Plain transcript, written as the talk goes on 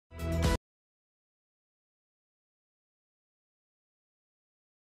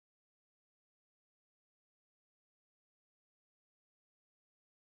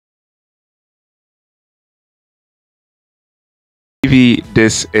TV.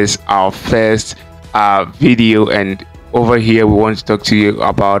 This is our first video, and over here we want to talk to you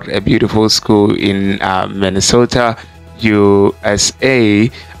about a beautiful school in Minnesota, USA.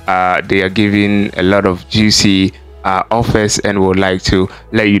 They are giving a lot of juicy offers, and would like to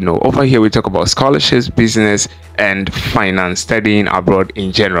let you know. Over here we talk about scholarships, business, and finance, studying abroad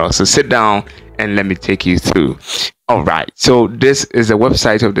in general. So sit down and let me take you through. All right, so this is the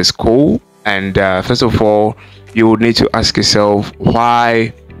website of the school, and first of all, you would need to ask yourself,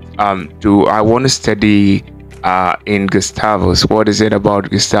 why do I want to study in Gustavus? What is it about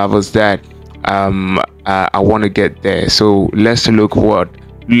Gustavus that I want to get there? So let's look at what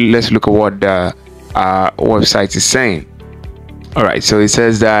the website is saying. All right, so it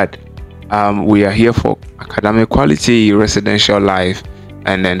says that we are here for academic quality, residential life,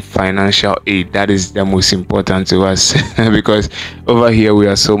 and then financial aid. That is the most important to us because over here we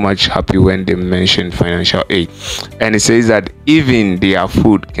are so much happy when they mention financial aid. And it says that even their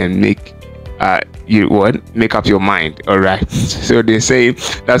food can make make up your mind. All right, so they say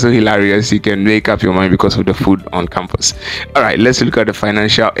that's so hilarious. You can make up your mind because of the food on campus. All right, let's look at the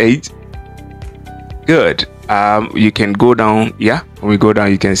financial aid. Good. You can go down. Yeah, when we go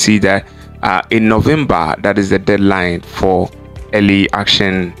down, you can see that in November, that is the deadline for early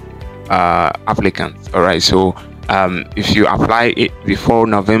action applicants. All right, so if you apply it before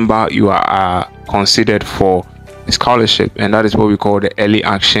November, you are considered for a scholarship, and that is what we call the early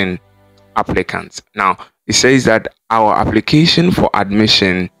action applicants. Now it says that our application for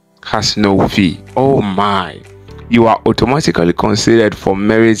admission has no fee. Oh my, you are automatically considered for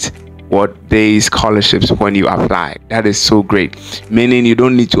merit day scholarships when you apply. That is so great, meaning you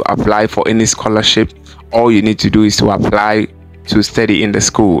don't need to apply for any scholarship. All you need to do is to apply to study in the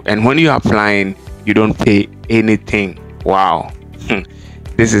school, and when you're applying, you don't pay anything. Wow.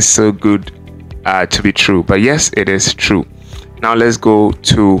 This is so good to be true, but yes, it is true. Now let's go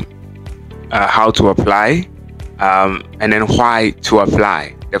to how to apply, and then why to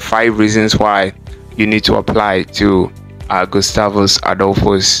apply. The 5 reasons why you need to apply to Gustavus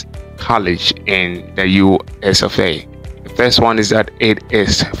Adolphus College in the US of A. The first one is that it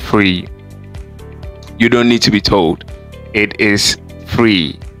is free. You don't need to be told. It is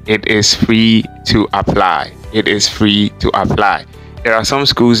free. It is free to apply. It is free to apply. There are some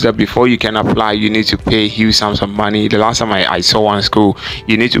schools that before you can apply, you need to pay huge sums of money. The last time I saw one school,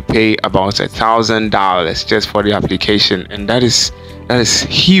 you need to pay about $1,000 just for the application, and that is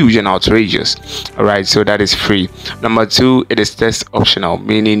huge and outrageous. All right, so that is free. Number 2, it is test optional,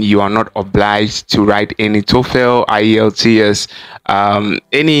 meaning you are not obliged to write any TOEFL, IELTS,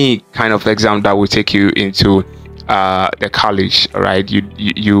 any kind of exam that will take you into the college. All right,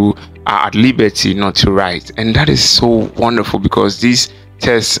 you are at liberty not to write, and that is so wonderful because these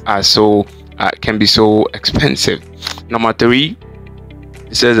tests are so can be so expensive. Number 3,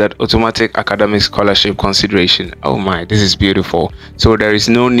 it says that automatic academic scholarship consideration. Oh my, this is beautiful. So there is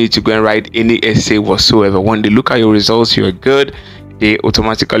no need to go and write any essay whatsoever. When they look at your results, you are good, they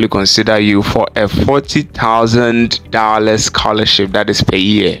automatically consider you for a $40,000 scholarship. That is per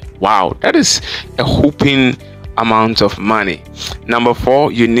year. Wow, that is a whooping amount of money. Number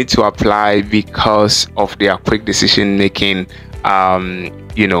 4, you need to apply because of their quick decision making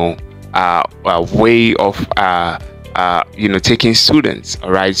way of taking students. All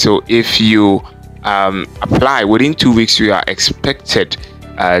right, so if you apply within 2 weeks, you are expected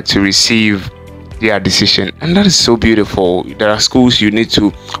to receive their decision, and that is so beautiful. There are schools you need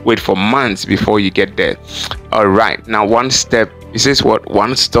to wait for months before you get there. All right, now one step, this is what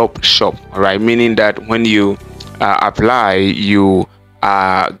one-stop shop. All right, meaning that when you apply, you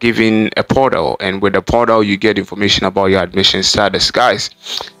are given a portal, and with the portal you get information about your admission status. Guys,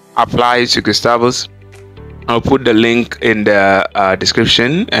 apply to Gustavus. I'll put the link in the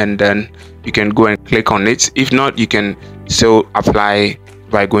description, and then you can go and click on it. If not, you can still apply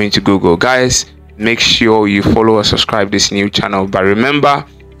by going to Google. Guys, make sure you follow or subscribe this new channel, but remember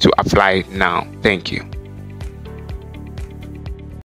to apply now. Thank you.